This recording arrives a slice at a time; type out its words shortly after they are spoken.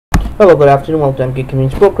Hello, good afternoon, welcome to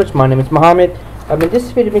Community Brokerage. My name is Mohammed. In this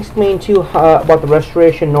video, I'm explaining to you about the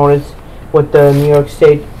restoration notice with the New York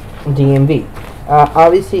State DMV.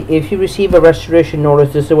 Obviously, if you receive a restoration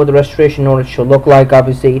notice, this is what the restoration notice should look like.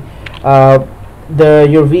 Obviously,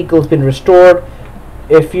 your vehicle's been restored.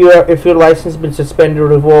 If your license has been suspended or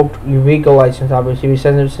revoked, your vehicle license, obviously, your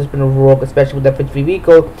license has been revoked, especially with that 50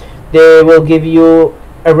 vehicle, they will give you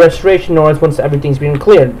a restoration notice once everything's been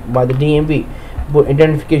cleared by the DMV.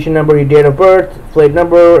 Identification number, your date of birth, plate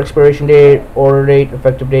number, expiration date, order date,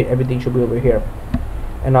 effective date, everything should be over here.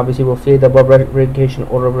 And obviously we'll say the above verification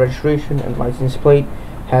order of registration and license plate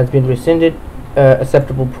has been rescinded,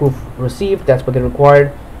 acceptable proof received, that's what they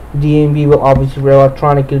required. DMV will obviously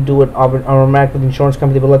electronically do it automatic with the insurance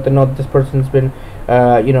company. They will let them know that this person's been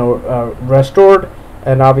restored,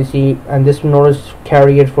 and obviously this notice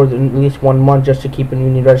carry it for at least 1 month just to keep a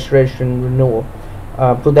new registration renewal.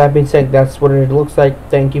 With that being said, that's what it looks like.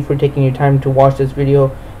 Thank you for taking your time to watch this video,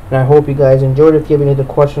 and I hope you guys enjoyed. If you have any other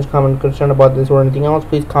questions, comment, concern about this or anything else,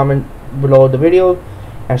 please comment below the video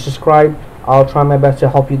and subscribe. I'll try my best to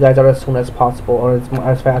help you guys out as soon as possible, or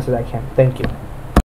as fast as I can. Thank you.